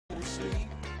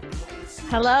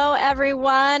Hello,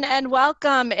 everyone, and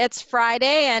welcome. It's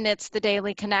Friday and it's the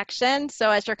Daily Connection. So,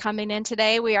 as you're coming in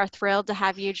today, we are thrilled to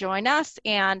have you join us.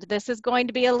 And this is going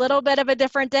to be a little bit of a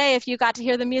different day if you got to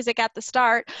hear the music at the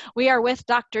start. We are with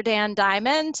Dr. Dan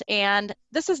Diamond, and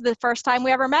this is the first time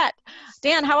we ever met.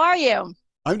 Dan, how are you?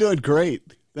 I'm doing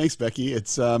great. Thanks, Becky.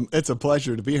 It's a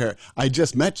pleasure to be here. I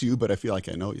just met you, but I feel like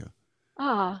I know you.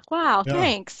 Oh, wow, Yeah.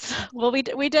 thanks. Well, we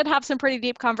did have some pretty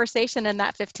deep conversation in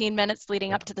that 15 minutes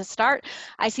leading up to the start.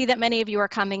 I see that many of you are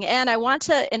coming in. I want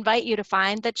to invite you to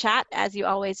find the chat as you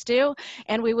always do,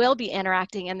 and we will be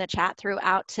interacting in the chat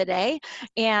throughout today.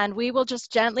 And we will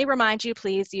just gently remind you,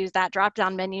 please use that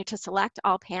drop-down menu to select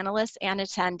all panelists and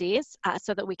attendees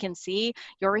so that we can see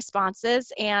your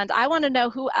responses. And I want to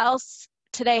know who else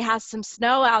today has some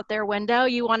snow out their window.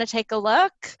 You want to take a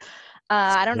look?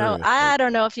 I don't know. Seriously. I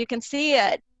don't know if you can see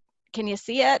it. Can you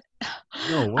see it?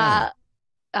 No Uh, way.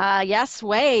 yes,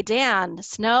 way, Dan.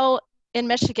 Snow in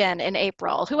Michigan in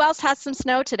April. Who else has some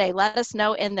snow today? Let us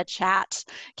know in the chat.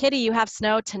 Kitty, you have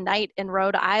snow tonight in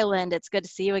Rhode Island. It's good to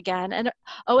see you again. And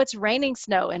oh, it's raining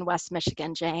snow in West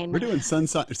Michigan, We're Jane. doing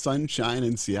sunshine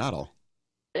in Seattle.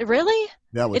 Really?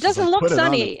 Yeah, It which is doesn't like look put it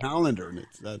on the sunny. calendar, and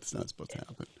that's not supposed to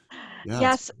happen. Yeah,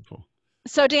 it's Yes. beautiful.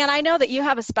 So Dan, I know that you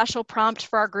have a special prompt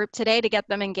for our group today to get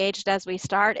them engaged as we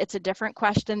start. It's a different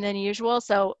question than usual.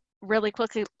 So really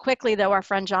quickly though, our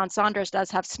friend John Saunders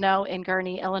does have snow in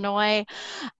Gurnee, Illinois.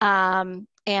 And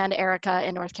Erica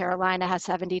in North Carolina has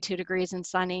 72 degrees and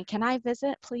sunny. Can I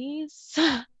visit, please?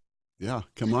 Yeah,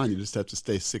 come on. You just have to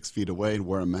stay 6 feet away and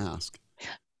wear a mask.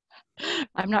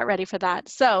 I'm not ready for that.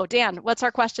 So Dan, what's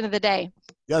our question of the day?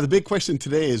 Yeah, the big question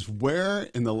today is where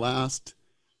in the last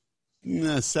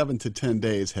 7 to 10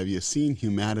 days have you seen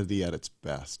humanity at its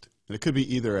best? And it could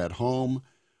be either at home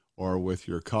or with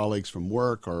your colleagues from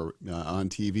work or on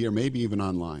TV or maybe even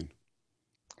online.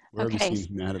 Where have you Okay, seen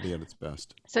humanity at its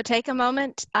best? so take a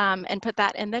moment and put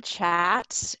that in the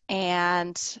chat.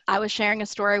 And I was sharing a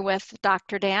story with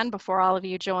Dr. Dan before all of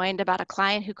you joined about a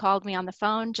client who called me on the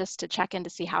phone just to check in to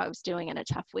see how I was doing in a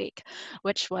tough week,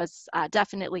 which was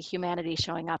definitely humanity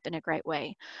showing up in a great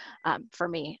way for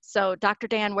me. So Dr.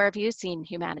 Dan, where have you seen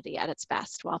humanity at its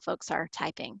best while folks are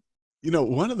typing? You know,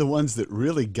 one of the ones that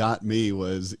really got me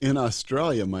was in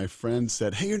Australia. My friend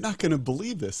said, "Hey, you're not going to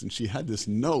believe this." And she had this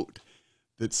note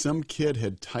that some kid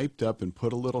had typed up and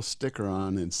put a little sticker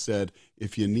on and said,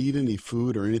 "If you need any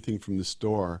food or anything from the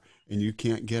store and you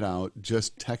can't get out,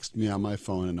 just text me on my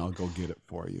phone and I'll go get it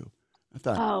for you." I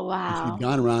thought, Oh, and she'd wow.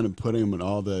 gone around and putting them in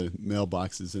all the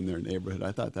mailboxes in their neighborhood.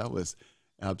 I thought that was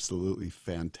absolutely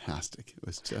fantastic. It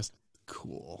was just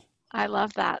cool. I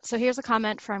love that. So here's a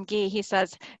comment from Guy. He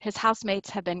says his housemates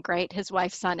have been great, his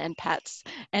wife, son, and pets,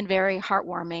 and very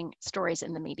heartwarming stories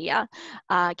in the media.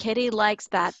 Kitty likes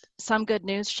that Some Good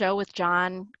News show with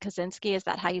John Kaczynski. Is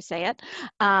that how you say it?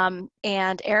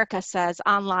 And Erica says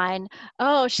online,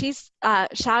 oh, she's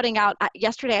shouting out.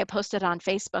 Yesterday I posted on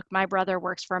Facebook, my brother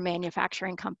works for a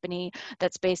manufacturing company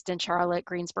that's based in Charlotte,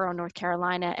 Greensboro, North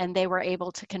Carolina, and they were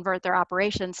able to convert their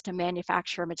operations to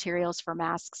manufacture materials for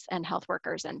masks and health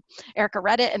workers. And Erica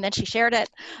read it and then she shared it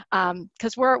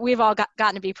because we've all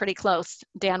gotten to be pretty close.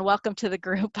 Dan, welcome to the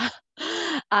group.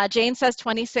 Jane says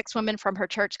 26 women from her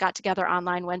church got together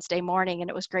online Wednesday morning, and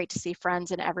it was great to see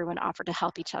friends and everyone offered to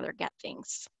help each other get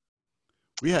things.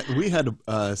 We had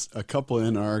a couple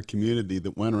in our community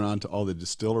that went around to all the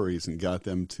distilleries and got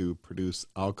them to produce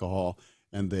alcohol,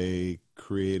 and they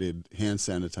created hand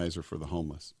sanitizer for the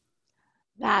homeless.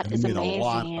 That And they is made a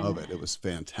lot amazing. of it. It was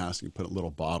fantastic. You put it in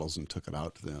little bottles and took it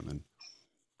out to them, and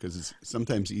because it's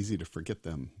sometimes easy to forget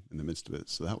them in the midst of it.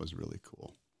 So that was really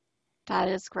cool. That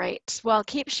is great. Well,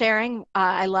 keep sharing.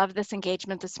 I love this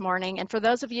engagement this morning. And for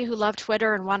those of you who love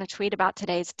Twitter and want to tweet about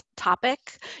today's topic,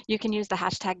 you can use the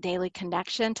hashtag Daily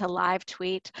Connection to live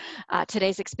tweet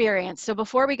today's experience. So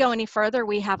before we go any further,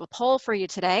 we have a poll for you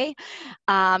today.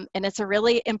 And it's a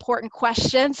really important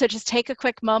question. So just take a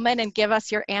quick moment and give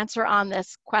us your answer on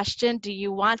this question. Do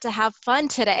you want to have fun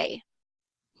today?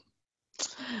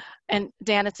 And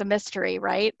Dan, it's a mystery,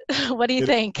 right? What do you It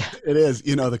think? it is.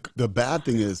 You know, the bad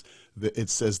thing is that it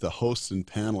says the hosts and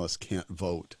panelists can't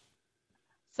vote.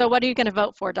 So what are you going to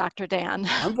vote for, Dr. Dan?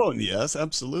 I'm voting yes,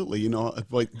 absolutely. You know,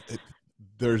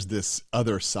 there's this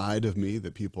other side of me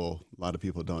that a lot of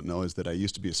people don't know, is that I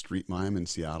used to be a street mime in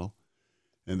Seattle,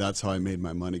 and that's how I made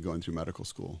my money going through medical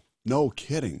school. No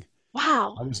kidding.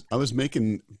 Wow. I was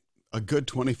making a good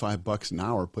 $25 an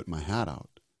hour putting my hat out.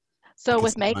 I So could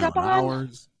with set my makeup own on,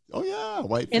 hours. Oh yeah,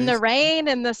 white in the face. rain,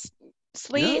 in the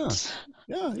Yeah, sleet?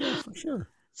 yeah, for sure.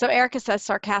 So Erica says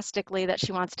sarcastically that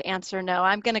she wants to answer no.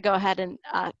 I'm going to go ahead and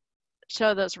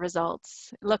show those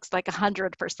results. It looks like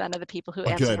 100% of the people who Oh,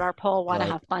 answered good. our poll All want to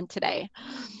right. have fun today.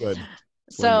 Good.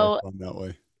 It's way more So fun that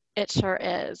way. it sure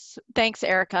is. Thanks,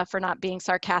 Erica, for not being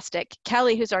sarcastic.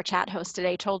 Kelly, who's our chat host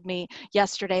today, told me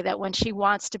yesterday that when she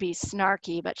wants to be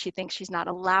snarky, but she thinks she's not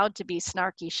allowed to be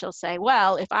snarky, she'll say,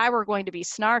 well, if I were going to be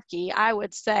snarky, I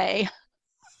would say,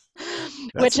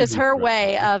 That's which a is new her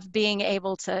way strategy of being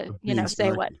able to, of being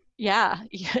say what, snarky. yeah,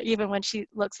 even when she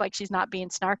looks like she's not being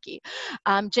snarky.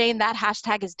 Jane, that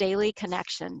hashtag is daily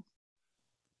connection.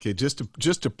 Okay, just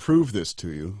to prove this to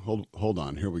you, hold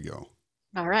on. Here we go.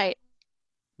 All right.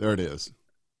 There it is.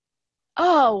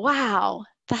 Oh, wow.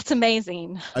 That's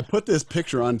amazing. I put this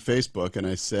picture on Facebook and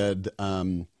I said,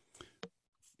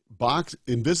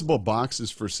 invisible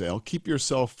boxes for sale. Keep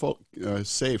yourself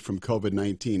safe from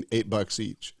COVID-19. $8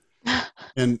 each.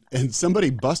 And somebody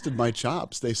busted my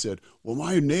chops. They said, "Well,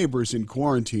 my neighbor's in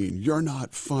quarantine. You're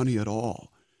not funny at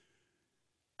all."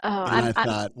 Oh, And I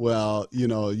thought, well, you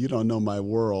don't know my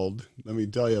world. Let me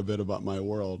tell you a bit about my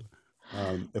world.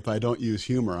 If I don't use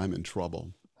humor, I'm in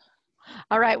trouble.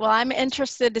 all right. Well, I'm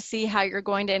interested to see how you're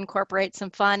going to incorporate some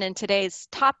fun in today's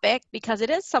topic because it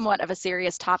is somewhat of a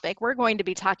serious topic. We're going to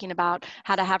be talking about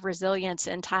how to have resilience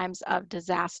in times of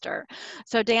disaster.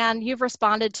 So, Dan, you've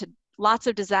responded to lots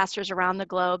of disasters around the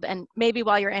globe, and maybe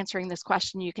while you're answering this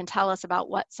question, you can tell us about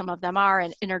what some of them are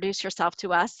and introduce yourself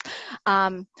to us.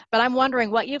 But I'm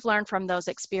wondering what you've learned from those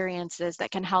experiences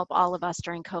that can help all of us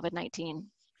during COVID-19.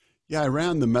 Yeah, I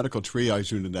ran the medical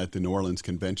triage unit at the New Orleans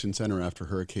Convention Center after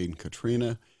Hurricane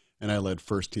Katrina, and I led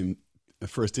first in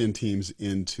teams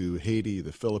into Haiti,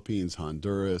 the Philippines,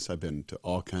 Honduras. I've been to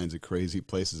all kinds of crazy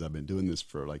places. I've been doing this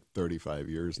for like 35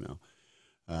 years now.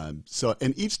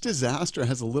 And each disaster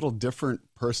has a little different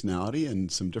personality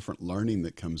and some different learning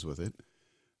that comes with it.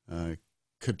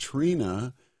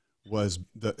 Katrina was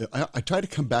I try to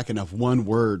come back and have one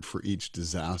word for each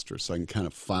disaster so I can kind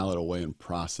of file it away and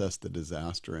process the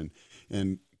disaster.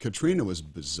 And Katrina was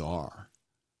bizarre.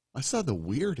 I saw the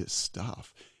weirdest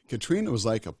stuff. Katrina was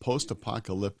like a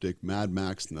post-apocalyptic Mad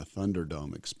Max and the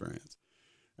Thunderdome experience.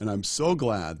 And I'm so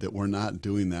glad that we're not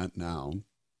doing that now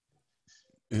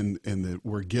and that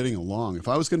we're getting along. If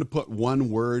I was going to put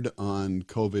one word on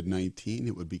COVID-19,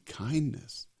 it would be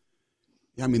kindness.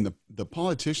 Yeah, I mean, the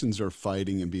politicians are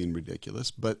fighting and being ridiculous,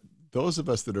 but those of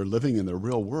us that are living in the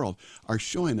real world are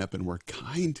showing up and we're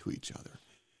kind to each other.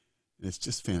 And it's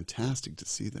just fantastic to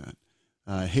see that.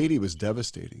 Haiti was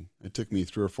devastating. It took me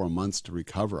 3 or 4 months to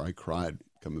recover. I cried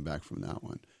coming back from that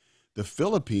one. The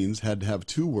Philippines had to have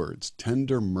 2 words,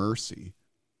 tender mercy,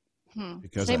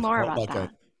 because Say more about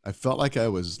that. I felt like I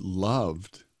was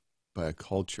loved by a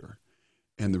culture.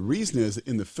 And the reason is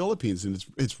in the Philippines, and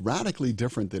it's radically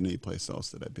different than any place else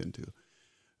that I've been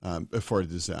to for a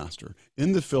disaster.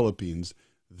 In the Philippines,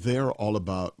 they're all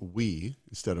about we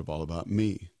instead of all about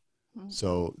me.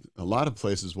 So a lot of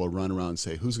places will run around and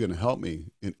say, who's going to help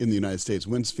me? In the United States,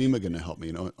 when's FEMA going to help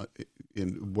me?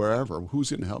 In wherever,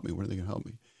 who's going to help me? When are they going to help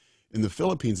me? In the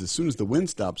Philippines, as soon as the wind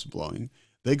stops blowing,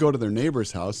 they go to their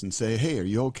neighbor's house and say, hey, are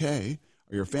you okay?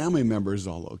 Are your family members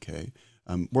all okay?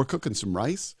 We're cooking some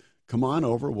rice. Come on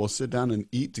over. We'll sit down and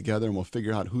eat together and we'll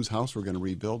figure out whose house we're going to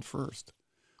rebuild first.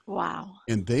 Wow.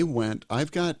 And they went,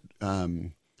 I've got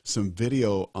some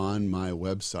video on my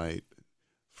website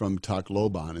from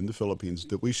Tacloban in the Philippines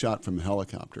that we shot from a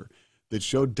helicopter that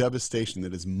showed devastation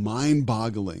that is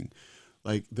mind-boggling.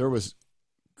 Like there was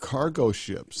cargo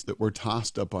ships that were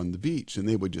tossed up on the beach and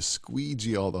they would just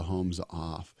squeegee all the homes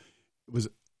off. It was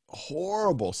a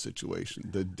horrible situation.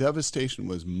 The devastation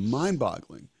was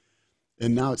mind-boggling.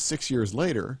 And now it's 6 years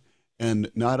later, and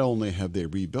not only have they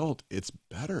rebuilt, it's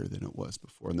better than it was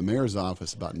before. And the mayor's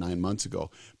office about 9 months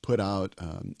ago put out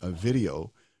a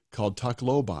video called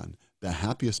Tacloban, the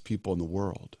happiest people in the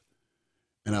world.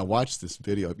 And I watched this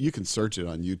video. You can search it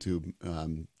on YouTube,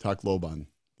 Tacloban,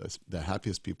 the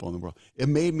happiest people in the world. It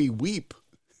made me weep.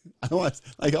 I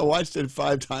watched it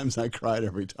 5 times. I cried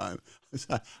every time. I was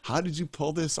like, how did you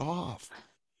pull this off?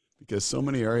 Because so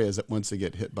many areas that once they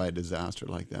get hit by a disaster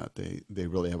like that, they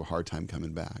really have a hard time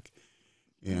coming back.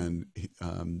 And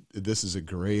this is a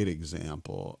great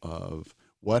example of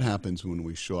what happens when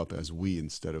we show up as we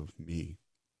instead of me.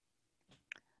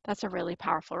 That's a really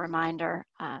powerful reminder,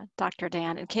 Dr.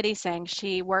 Dan. And Kitty's saying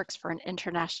she works for an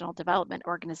international development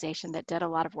organization that did a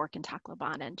lot of work in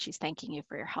Tacloban, and she's thanking you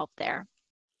for your help there.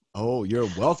 Oh, you're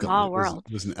welcome. Small It world.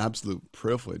 was an absolute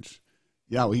privilege.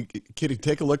 Yeah, Kitty,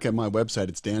 take a look at my website.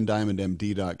 It's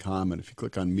dandiamondmd.com. And if you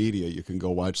click on media, you can go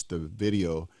watch the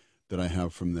video that I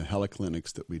have from the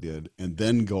heliclinics that we did, and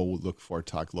then go look for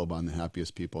Tacloban, the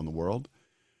happiest people in the world.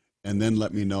 And then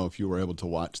let me know if you were able to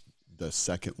watch the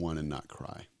second one and not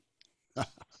cry. I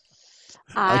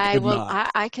I could will,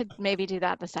 not. I could maybe do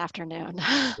that this afternoon.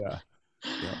 Yeah,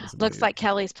 that was Looks amazing. like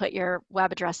Kelly's put your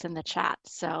web address in the chat.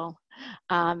 So,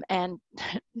 and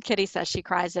Kitty says she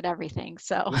cries at everything.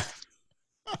 So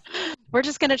we're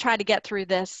just going to try to get through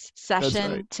this That's right.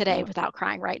 session today Yeah. without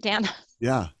crying, right, Dan?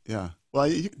 Yeah. Yeah. Well,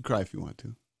 you can cry if you want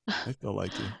to. I still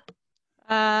like you.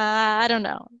 I don't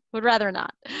know. Would rather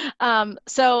not.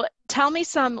 So tell me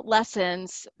some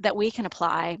lessons that we can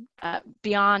apply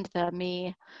beyond the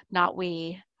me, not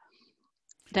we,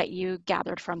 that you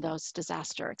gathered from those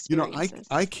disaster You know, I experiences.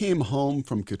 I came home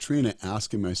from Katrina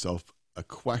asking myself a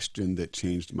question that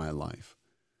changed my life.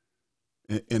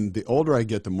 And the older I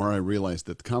get, the more I realize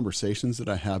that the conversations that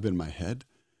I have in my head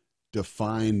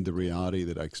define the reality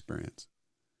that I experience.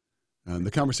 And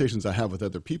the conversations I have with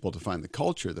other people define the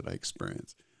culture that I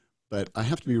experience. But I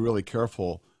have to be really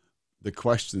careful the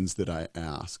questions that I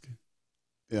ask.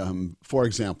 For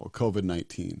example,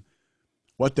 COVID-19.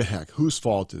 What the heck? Whose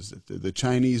fault is it? Did the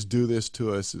Chinese do this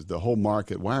to us? Is the whole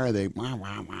market? Why are they? Wah,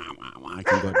 wah, wah, wah, wah. I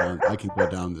can go down. I can go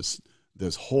down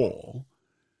this hole.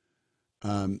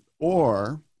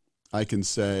 Or I can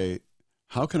say,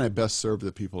 how can I best serve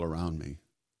the people around me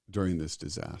during this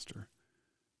disaster?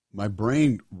 My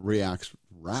brain reacts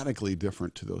radically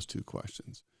different to those two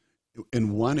questions.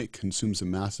 In one, it consumes a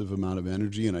massive amount of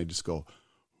energy, and I just go,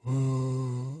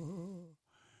 oh.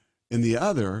 In the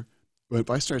other, if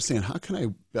I start saying, how can I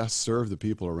best serve the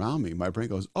people around me? My brain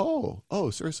goes, oh,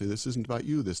 seriously, this isn't about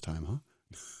you this time,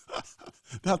 huh?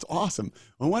 That's awesome.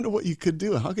 I wonder what you could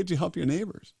do. How could you help your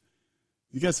neighbors?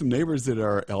 You got some neighbors that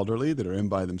are elderly, that are in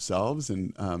by themselves,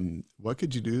 and what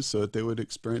could you do so that they would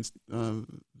experience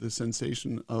the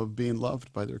sensation of being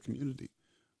loved by their community?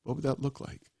 What would that look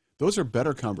like? Those are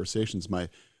better conversations. My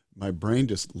brain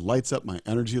just lights up, my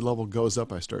energy level goes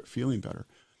up, I start feeling better.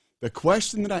 The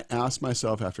question that I asked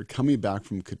myself after coming back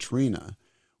from Katrina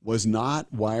was not,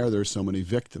 why are there so many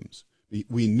victims?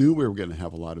 We knew we were going to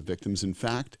have a lot of victims. In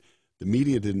fact, the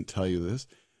media didn't tell you this,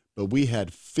 but we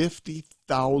had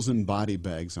 50,000 body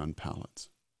bags on pallets.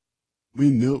 We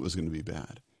knew it was going to be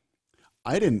bad.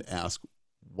 I didn't ask,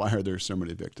 why are there so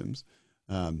many victims?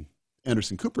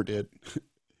 Anderson Cooper did.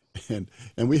 and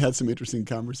we had some interesting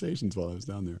conversations while I was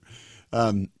down there.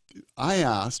 I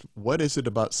asked, what is it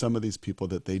about some of these people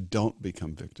that they don't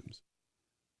become victims?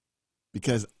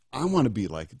 Because I want to be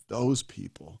like those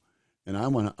people, and I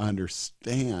want to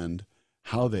understand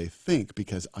how they think,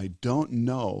 because I don't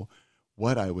know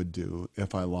what I would do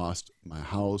if I lost my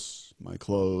house, my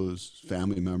clothes,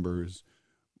 family members.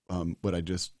 Would I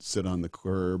just sit on the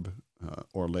curb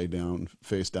or lay down,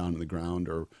 face down on the ground,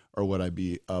 or would I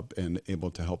be up and able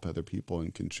to help other people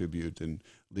and contribute and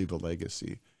leave a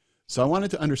legacy? So I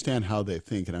wanted to understand how they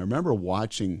think. And I remember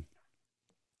watching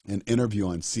an interview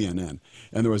on CNN,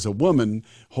 and there was a woman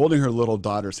holding her little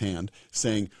daughter's hand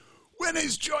saying, when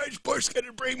is George Bush going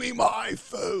to bring me my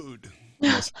food?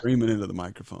 Screaming into the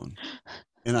microphone.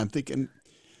 And I'm thinking,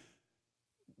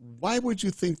 why would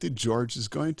you think that George is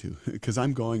going to? Because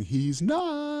I'm going, he's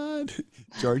not.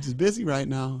 George is busy right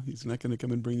now. He's not going to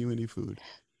come and bring you any food.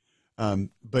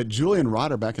 But Julian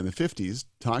Rotter back in the 50s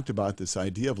talked about this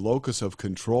idea of locus of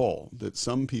control, that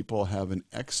some people have an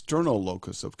external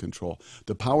locus of control.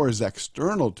 The power is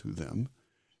external to them,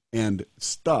 and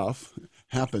stuff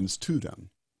happens to them.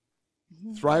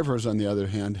 Thrivers, on the other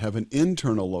hand, have an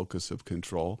internal locus of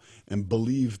control and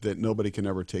believe that nobody can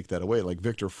ever take that away. Like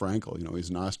Viktor Frankl,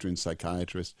 he's an Austrian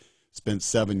psychiatrist, spent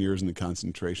 7 years in the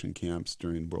concentration camps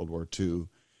during World War II.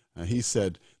 He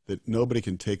said that nobody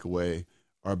can take away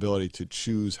our ability to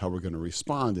choose how we're going to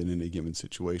respond in any given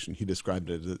situation. He described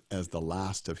it as the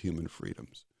last of human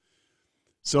freedoms.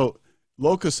 So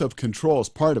locus of control is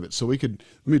part of it. So let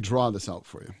me draw this out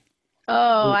for you.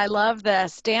 Oh, I love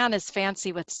this. Dan is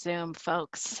fancy with Zoom,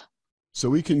 folks. So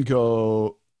we can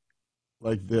go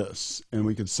like this, and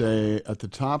we could say at the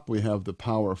top we have the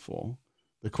powerful.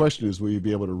 The question is, will you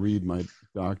be able to read my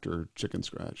Dr. Chicken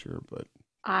Scratch here? But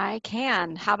I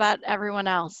can. How about everyone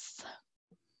else?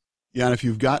 yeah, and if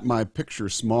you've got my picture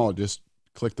small, just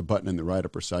click the button in the right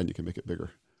upper side and you can make it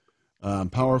bigger.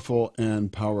 Powerful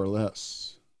and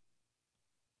powerless.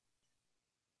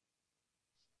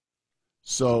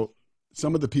 So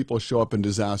some of the people show up in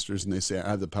disasters and they say, I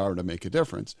have the power to make a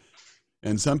difference.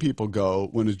 And some people go,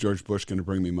 when is George Bush going to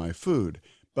bring me my food?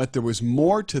 But there was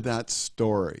more to that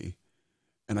story,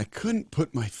 and I couldn't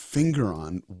put my finger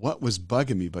on what was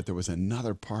bugging me, but there was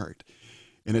another part.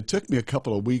 And it took me a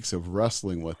couple of weeks of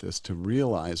wrestling with this to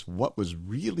realize what was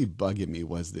really bugging me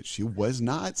was that she was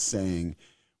not saying,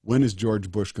 when is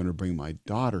George Bush going to bring my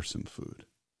daughter some food?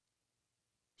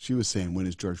 She was saying, when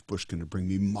is George Bush going to bring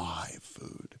me my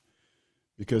food?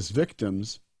 because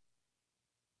victims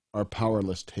are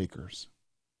powerless takers.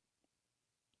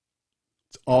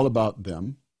 It's all about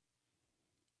them.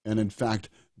 And in fact,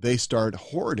 they start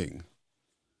hoarding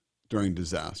during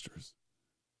disasters.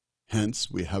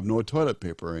 Hence, we have no toilet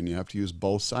paper, and you have to use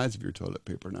both sides of your toilet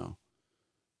paper now.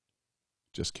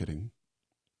 Just kidding.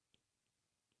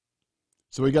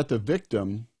 So we got the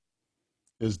victim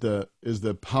is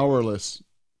the powerless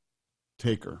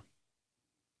taker.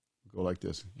 Go like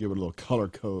this. Give it a little color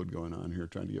code going on here,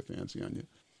 trying to get fancy on you.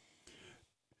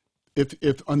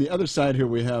 If on the other side here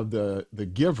we have the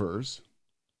givers,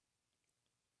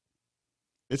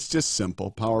 it's just simple,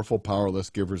 powerful, powerless,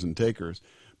 givers and takers.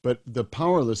 But the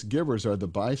powerless givers are the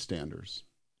bystanders.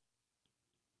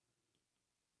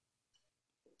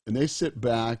 And they sit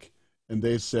back and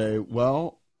they say,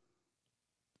 well,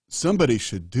 somebody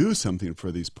should do something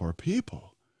for these poor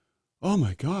people. Oh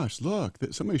my gosh, look,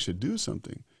 somebody should do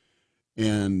something.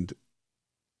 And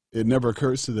it never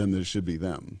occurs to them that it should be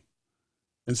them.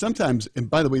 And sometimes, and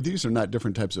by the way, these are not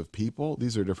different types of people.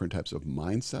 These are different types of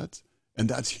mindsets. And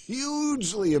that's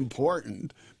hugely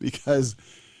important, because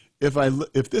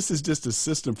if this is just a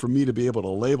system for me to be able to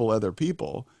label other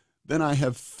people, then I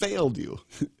have failed you.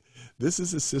 This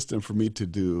is a system for me to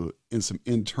do in some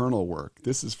internal work.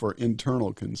 This is for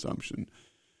internal consumption.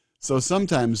 So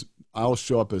sometimes I'll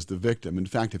show up as the victim. In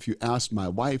fact, if you asked my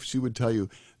wife, she would tell you,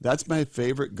 that's my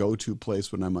favorite go-to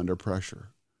place when I'm under pressure.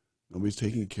 Nobody's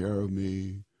taking care of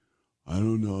me. I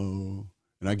don't know.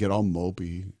 And I get all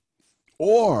mopey.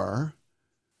 Or,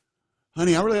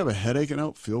 honey, I really have a headache and I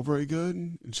don't feel very good.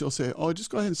 And she'll say, oh, just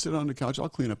go ahead and sit on the couch. I'll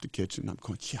clean up the kitchen. I'm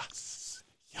going, yes,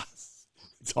 yes.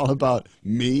 It's all about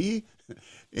me.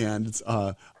 And it's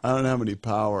I don't have any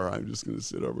power. I'm just going to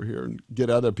sit over here and get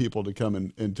other people to come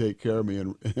and take care of me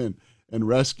and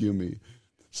rescue me.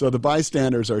 So the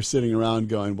bystanders are sitting around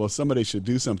going, well, somebody should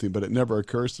do something, but it never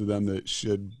occurs to them that it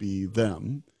should be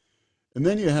them. And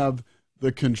then you have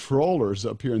the controllers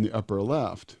up here in the upper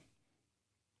left.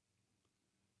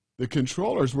 The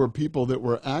controllers were people that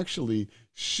were actually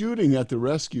shooting at the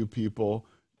rescue people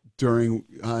during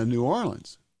New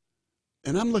Orleans.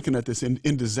 And I'm looking at this in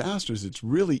disasters. It's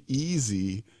really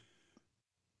easy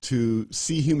to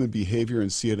see human behavior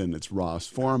and see it in its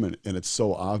rawest form, and it's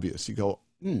so obvious. You go,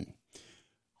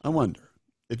 I wonder,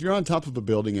 if you're on top of a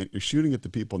building and you're shooting at the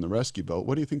people in the rescue boat,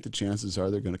 what do you think the chances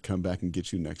are they're going to come back and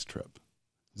get you next trip?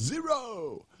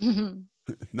 0.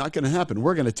 Not going to happen.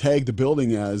 We're going to tag the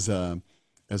building as an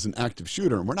active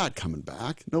shooter, and we're not coming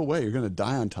back. No way. You're going to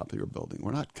die on top of your building.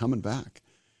 We're not coming back.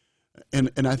 And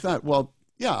I thought, well,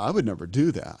 yeah, I would never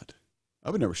do that.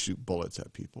 I would never shoot bullets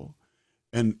at people.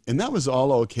 And that was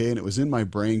all okay, and it was in my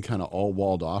brain kind of all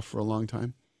walled off for a long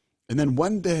time. And then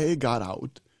one day it got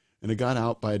out, and it got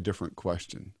out by a different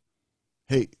question.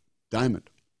 Hey,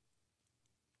 Diamond,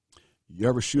 you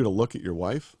ever shoot a look at your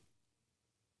wife?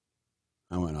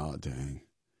 I went, oh, dang.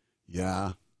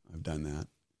 Yeah, I've done that.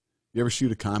 You ever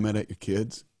shoot a comment at your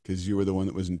kids because you were the one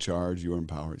that was in charge, you were in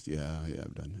power? Yeah,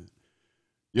 I've done that.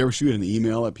 You ever shoot an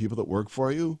email at people that work for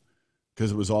you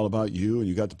because it was all about you and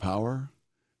you got the power?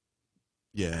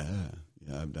 Yeah,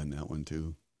 I've done that one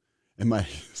too. And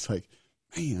it's like,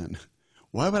 man,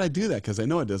 why would I do that? Because I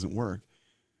know it doesn't work.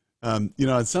 And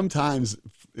sometimes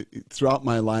throughout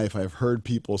my life, I've heard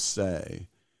people say,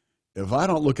 if I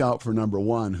don't look out for number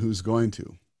one, who's going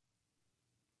to?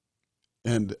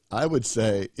 And I would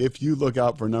say, if you look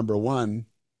out for number one,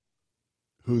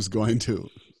 who's going to?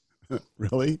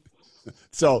 Really?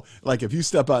 So, like, if you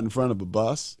step out in front of a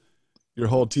bus, your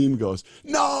whole team goes,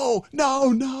 no, no,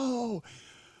 no.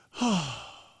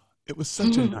 It was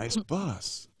such a nice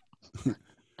bus.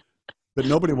 But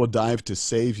nobody will dive to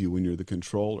save you when you're the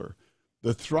controller.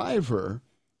 The thriver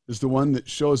is the one that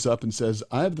shows up and says,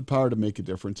 I have the power to make a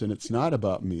difference, and it's not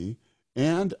about me,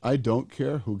 and I don't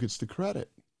care who gets the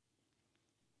credit.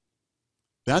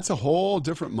 That's a whole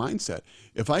different mindset.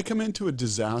 If I come into a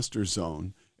disaster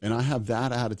zone and I have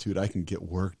that attitude, I can get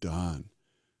work done.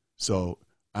 So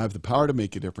I have the power to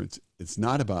make a difference. It's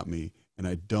not about me, and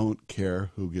I don't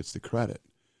care who gets the credit.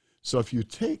 So if you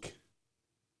take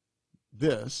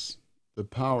this, the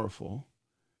powerful,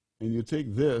 and you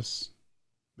take this,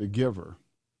 the giver,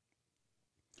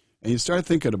 and you start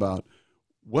thinking about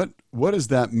what does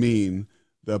that mean,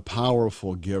 the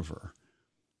powerful giver?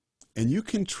 And you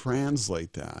can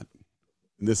translate that.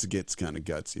 And this gets kind of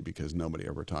gutsy because nobody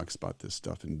ever talks about this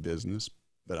stuff in business,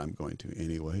 but I'm going to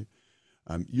anyway.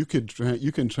 You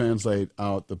can translate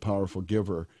out the powerful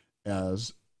giver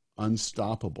as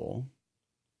unstoppable,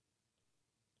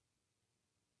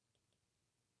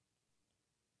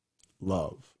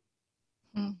 love.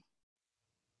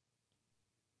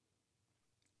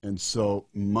 And so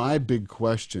my big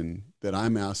question that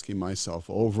I'm asking myself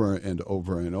over and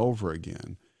over and over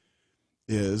again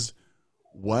is,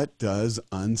 what does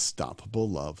unstoppable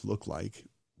love look like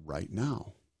right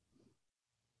now?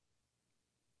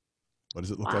 What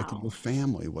does it look like in your Wow.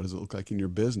 family? What does it look like in your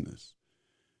business?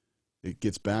 It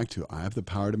gets back to, I have the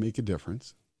power to make a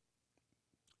difference.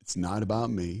 It's not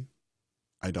about me.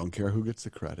 I don't care who gets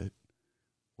the credit.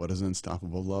 What does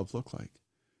unstoppable love look like?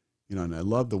 You know, and I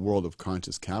love the world of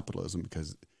conscious capitalism,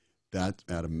 because that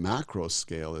at a macro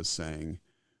scale is saying,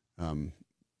 um,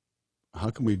 how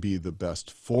can we be the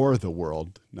best for the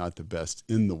world, not the best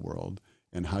in the world?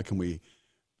 And how can we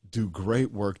do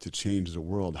great work to change the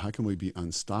world? How can we be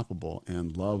unstoppable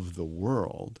and love the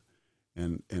world?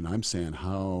 And I'm saying,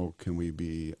 how can we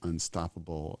be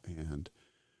unstoppable and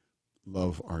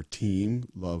love our team,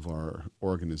 love our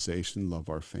organization, love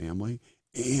our family?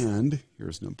 And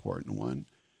here's an important one.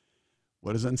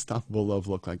 What does unstoppable love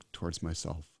look like towards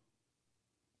myself?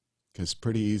 Because it's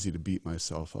pretty easy to beat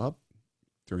myself up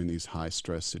during these high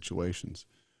stress situations.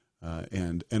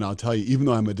 And I'll tell you, even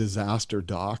though I'm a disaster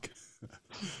doc,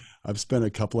 I've spent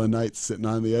a couple of nights sitting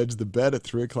on the edge of the bed at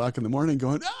 3 o'clock in the morning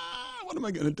going, what am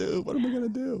I going to do? What am I going to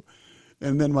do?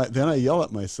 And then I yell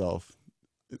at myself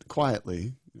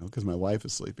quietly, because my wife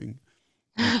is sleeping.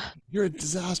 Like, you're a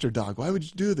disaster doc. Why would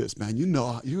you do this, man? You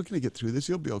know you're going to get through this.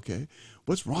 You'll be okay.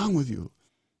 What's wrong with you?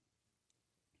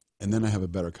 And then I have a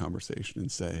better conversation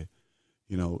and say,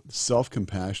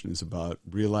 self-compassion is about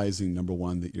realizing, number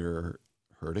one, that you're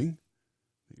hurting,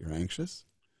 that you're anxious,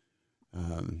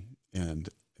 um, and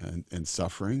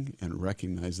suffering, and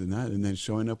recognizing that, and then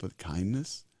showing up with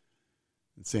kindness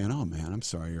and saying, oh man, I'm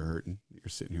sorry you're hurting. You're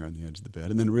sitting here on the edge of the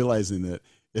bed. And then realizing that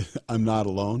I'm not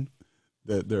alone,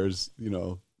 that there's,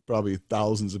 probably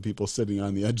thousands of people sitting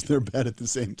on the edge of their bed at the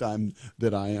same time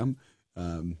that I am,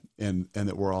 and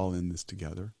that we're all in this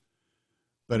together.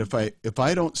 But if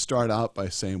I don't start out by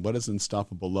saying, what does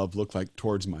unstoppable love look like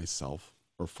towards myself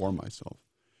or for myself,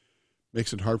 it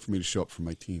makes it hard for me to show up for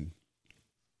my team.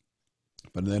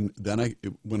 But then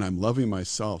when I'm loving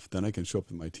myself, then I can show up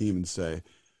with my team and say,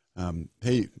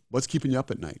 hey, what's keeping you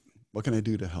up at night? What can I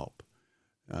do to help?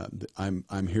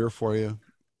 I'm here for you,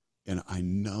 and I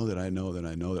know that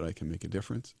I can make a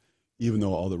difference, even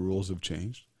though all the rules have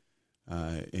changed.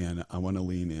 And I want to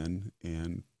lean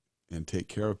in and take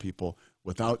care of people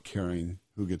without caring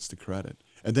who gets the credit.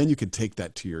 And then you could take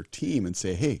that to your team and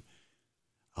say, hey,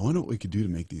 I wonder what we could do to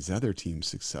make these other teams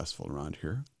successful around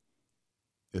here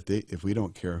if we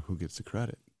don't care who gets the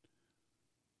credit.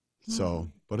 So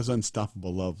what does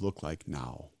unstoppable love look like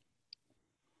now?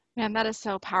 Man, that is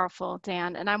so powerful,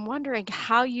 Dan. And I'm wondering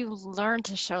how you learn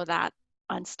to show that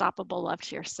unstoppable love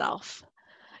to yourself.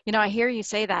 I hear you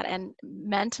say that, and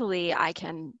mentally I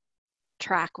can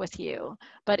track with you,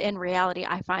 but in reality,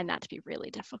 I find that to be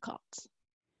really difficult.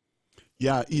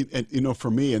 Yeah, and for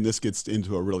me, and this gets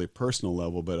into a really personal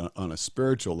level, but on a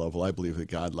spiritual level, I believe that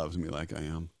God loves me like I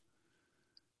am.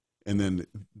 And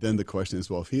then the question is,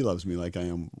 well, if he loves me like I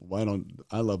am, why don't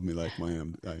I love me like I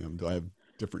am? Do I have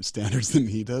different standards than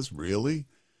he does? Really?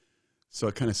 So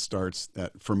it kind of starts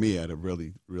for me at a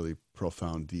really, really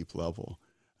profound, deep level.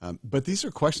 But these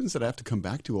are questions that I have to come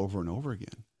back to over and over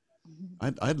again.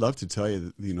 I'd love to tell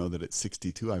you that, that at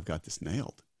 62 I've got this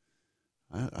nailed.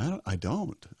 I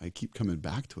don't. I keep coming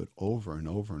back to it over and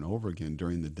over and over again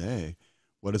during the day.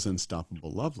 What does unstoppable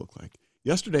love look like?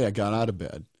 Yesterday I got out of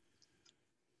bed.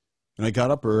 And I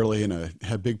got up early, and I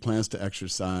had big plans to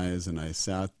exercise, and I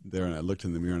sat there and I looked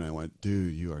in the mirror and I went,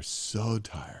 dude, you are so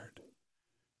tired.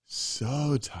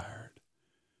 So tired.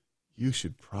 You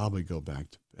should probably go back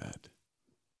to bed.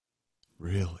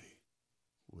 Really?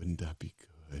 Wouldn't that be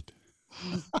good?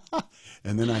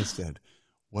 And then I said,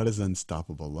 what does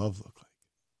unstoppable love look like?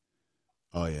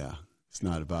 Oh yeah, it's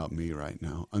not about me right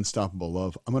now. Unstoppable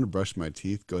love, I'm going to brush my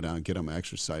teeth, go down, get on my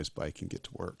exercise bike, and get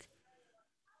to work.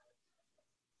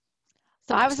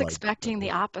 So I was So expecting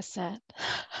the opposite.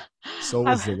 so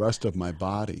was the rest of my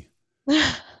body.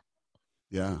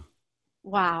 Yeah.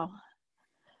 Wow.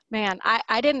 Man,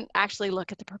 I didn't actually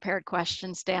look at the prepared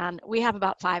questions, Dan. We have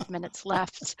about 5 minutes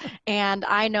left, and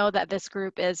I know that this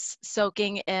group is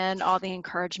soaking in all the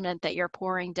encouragement that you're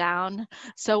pouring down.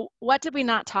 So what did we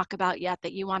not talk about yet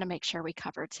that you want to make sure we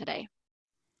cover today?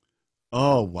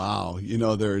 Oh wow.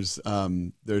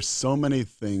 There's so many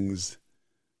things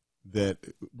that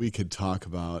we could talk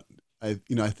about. I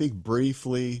think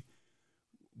briefly,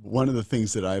 one of the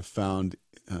things that I've found,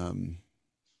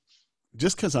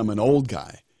 just because I'm an old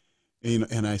guy,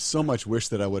 and I so much wish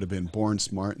that I would have been born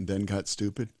smart and then got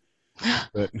stupid.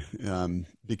 But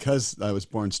because I was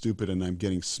born stupid and I'm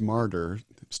getting smarter,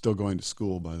 still going to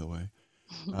school, by the way.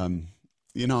 Um,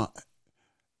 you know,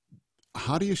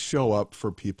 how do you show up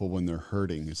for people when they're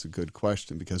hurting is a good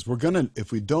question, because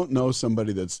if we don't know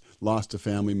somebody that's lost a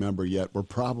family member yet, we're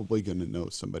probably going to know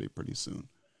somebody pretty soon.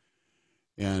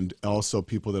 And also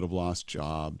people that have lost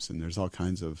jobs, and there's all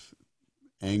kinds of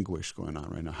anguish going on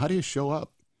right now. How do you show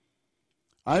up?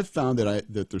 I've found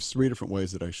that there's 3 different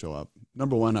ways that I show up.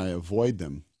 Number 1, I avoid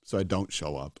them, so I don't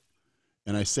show up.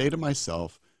 And I say to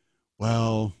myself,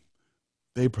 well,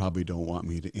 they probably don't want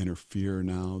me to interfere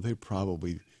now.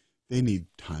 They need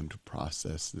time to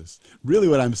process this. Really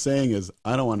what I'm saying is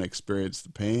I don't want to experience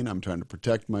the pain. I'm trying to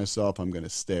protect myself. I'm going to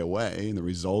stay away. And the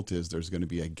result is there's going to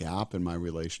be a gap in my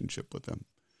relationship with them.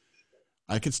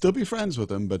 I can still be friends with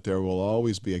them, but there will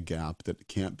always be a gap that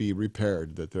can't be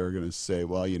repaired, that they're going to say,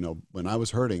 well, when I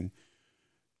was hurting,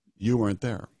 you weren't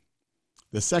there.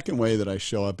 The second way that I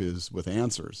show up is with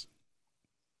answers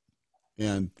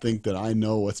and think that I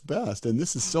know what's best. And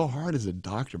this is so hard as a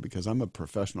doctor because I'm a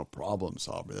professional problem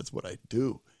solver. That's what I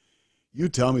do. You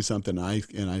tell me something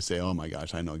and I say, oh my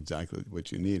gosh, I know exactly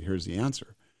what you need. Here's the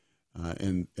answer.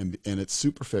 And it's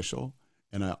superficial.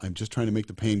 And I'm just trying to make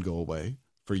the pain go away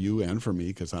for you and for me,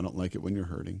 because I don't like it when you're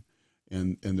hurting.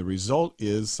 And the result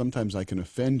is sometimes I can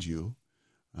offend you,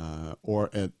 or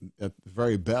at the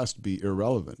very best be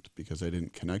irrelevant because I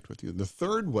didn't connect with you. The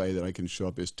third way that I can show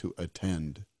up is to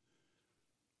attend.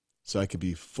 So I could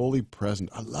be fully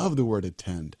present. I love the word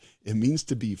attend. It means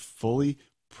to be fully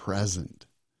present.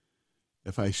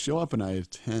 If I show up and I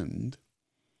attend,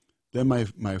 then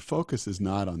my focus is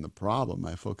not on the problem.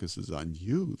 My focus is on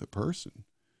you, the person.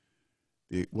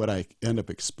 What I end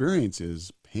up experiencing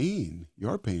is pain.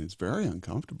 Your pain is very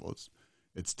uncomfortable.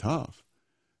 It's tough.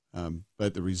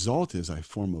 But the result is I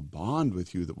form a bond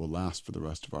with you that will last for the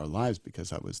rest of our lives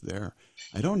because I was there.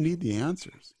 I don't need the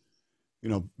answers.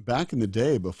 Back in the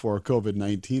day before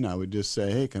COVID-19, I would just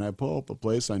say, hey, can I pull up a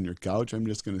place on your couch? I'm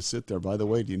just going to sit there. By the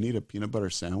way, do you need a peanut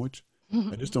butter sandwich?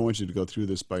 I just don't want you to go through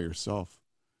this by yourself.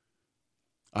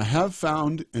 I have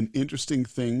found an interesting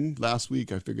thing. Last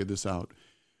week, I figured this out.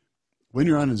 When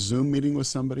you're on a Zoom meeting with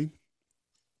somebody,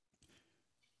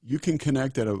 you can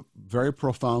connect at a very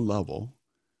profound level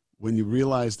when you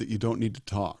realize that you don't need to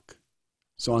talk.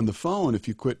 So on the phone, if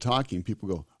you quit talking, people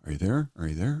go, are you there? Are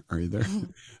you there? Are you there?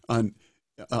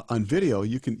 On video,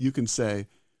 you can say,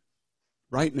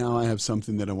 right now I have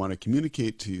something that I want to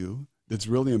communicate to you that's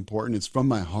really important. It's from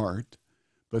my heart,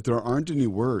 but there aren't any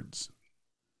words.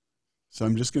 So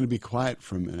I'm just going to be quiet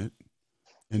for a minute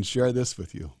and share this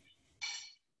with you.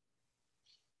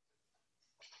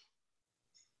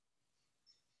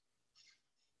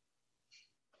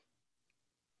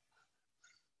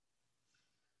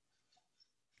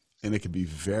 And it can be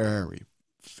very,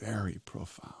 very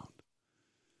profound.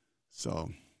 So,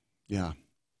 yeah,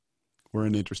 we're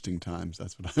in interesting times.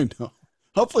 That's what I know.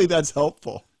 Hopefully that's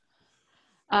helpful.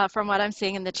 From what I'm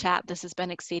seeing in the chat, this has been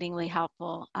exceedingly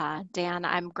helpful. Dan,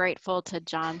 I'm grateful to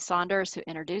John Saunders who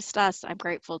introduced us. I'm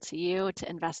grateful to you to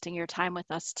investing your time with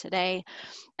us today.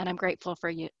 And I'm grateful for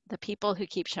you, the people who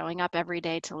keep showing up every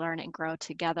day to learn and grow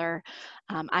together.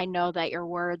 I know that your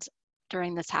words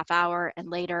during this half hour and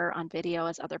later on video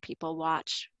as other people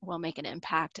watch will make an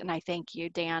impact. And I thank you,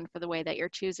 Dan, for the way that you're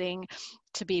choosing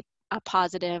to be a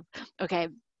positive,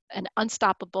 an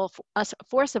unstoppable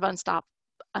force of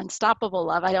unstoppable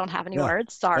love. I don't have any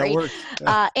words, sorry. That works.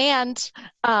 Yeah. And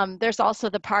there's also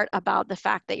the part about the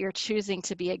fact that you're choosing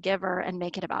to be a giver and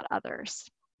make it about others.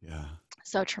 Yeah.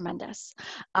 So tremendous.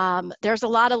 There's a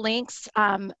lot of links.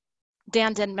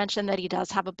 Dan did mention that he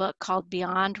does have a book called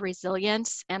Beyond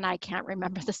Resilience, and I can't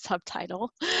remember the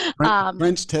subtitle.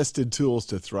 French tested tools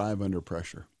to thrive under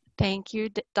pressure. Thank you,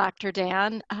 Dr.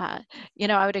 Dan. I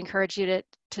would encourage you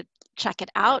to check it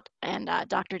out. And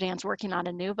Dr. Dan's working on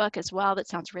a new book as well that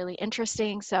sounds really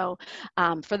interesting. So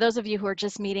for those of you who are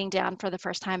just meeting Dan for the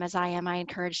first time as I am, I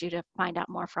encourage you to find out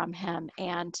more from him.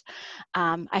 And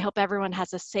I hope everyone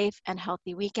has a safe and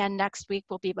healthy weekend. Next week,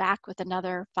 we'll be back with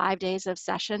another 5 days of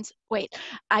sessions. Wait,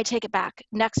 I take it back.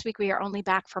 Next week, we are only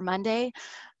back for Monday.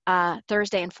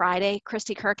 Thursday and Friday.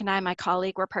 Christy Kirk and I, my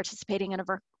colleague, we're participating in a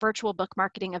virtual book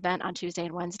marketing event on Tuesday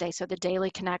and Wednesday. So the Daily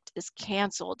Connect is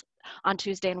canceled on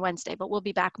Tuesday and Wednesday, but we'll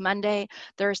be back Monday,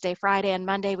 Thursday, Friday, and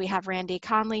Monday. We have Randy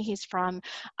Conley. He's from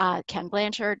Ken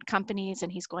Blanchard Companies,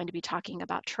 and he's going to be talking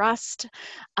about trust.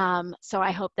 So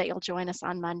I hope that you'll join us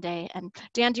on Monday. And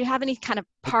Dan, do you have any kind of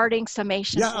parting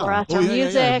summation for us, or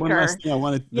music? One last thing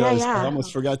I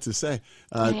almost forgot to say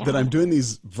that I'm doing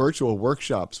these virtual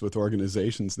workshops with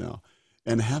organizations now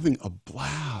and having a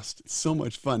blast. It's so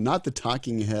much fun. Not the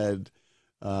talking head,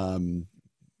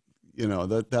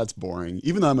 that's boring.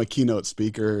 Even though I'm a keynote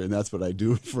speaker and that's what I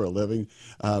do for a living,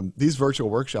 these virtual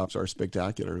workshops are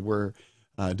spectacular. We're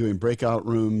doing breakout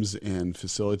rooms and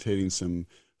facilitating some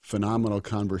phenomenal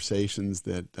conversations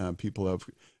that people have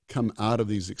come out of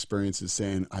these experiences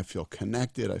saying, I feel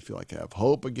connected. I feel like I have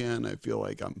hope again. I feel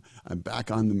like I'm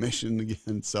back on the mission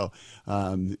again. So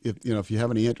if you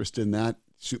have any interest in that,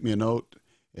 shoot me a note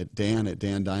at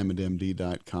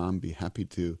dan@dandiamondmd.com. Be happy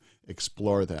to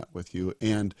explore that with you.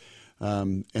 And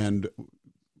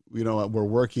we're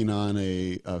working on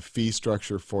a fee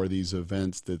structure for these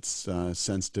events that's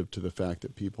sensitive to the fact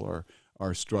that people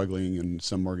are struggling and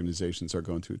some organizations are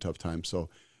going through a tough time. So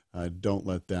don't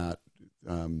let that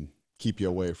keep you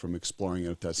away from exploring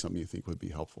it if that's something you think would be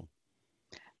helpful.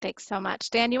 Thanks so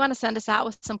much. Dan, you want to send us out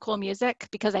with some cool music?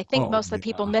 Because I think Oh, most of the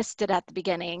people yeah. missed it at the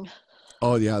beginning.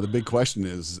 Oh, yeah. The big question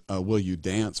is, will you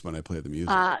dance when I play the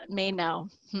music? Me, no.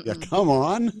 Yeah, come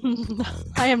on.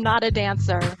 I am not a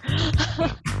dancer.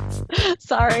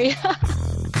 Sorry.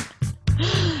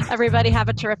 Everybody have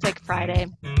a terrific Friday.